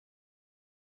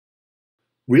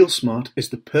realsmart is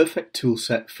the perfect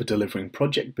toolset for delivering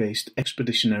project-based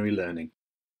expeditionary learning.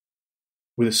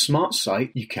 With a smart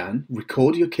site, you can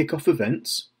record your kickoff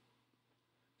events,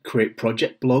 create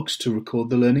project blogs to record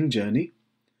the learning journey,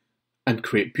 and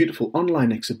create beautiful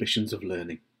online exhibitions of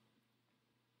learning.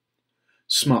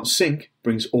 Smart Sync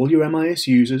brings all your MIS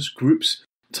users, groups,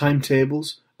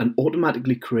 timetables, and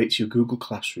automatically creates your Google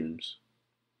Classrooms.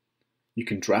 You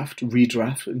can draft,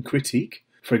 redraft, and critique,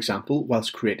 for example,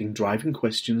 whilst creating driving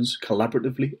questions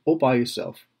collaboratively or by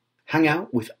yourself. Hang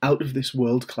out with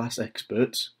out-of-this-world class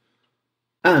experts.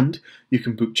 And you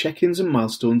can book check-ins and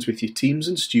milestones with your teams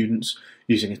and students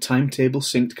using a timetable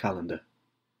synced calendar.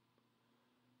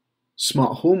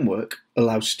 Smart Homework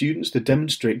allows students to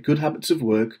demonstrate good habits of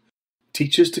work,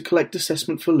 teachers to collect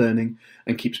assessment for learning,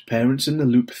 and keeps parents in the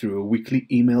loop through a weekly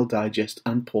email digest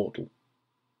and portal.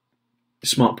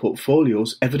 Smart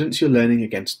Portfolios evidence your learning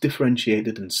against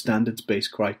differentiated and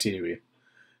standards-based criteria.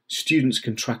 Students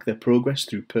can track their progress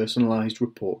through personalised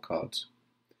report cards.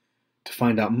 To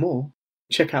find out more,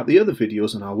 check out the other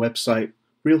videos on our website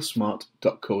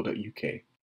realsmart.co.uk.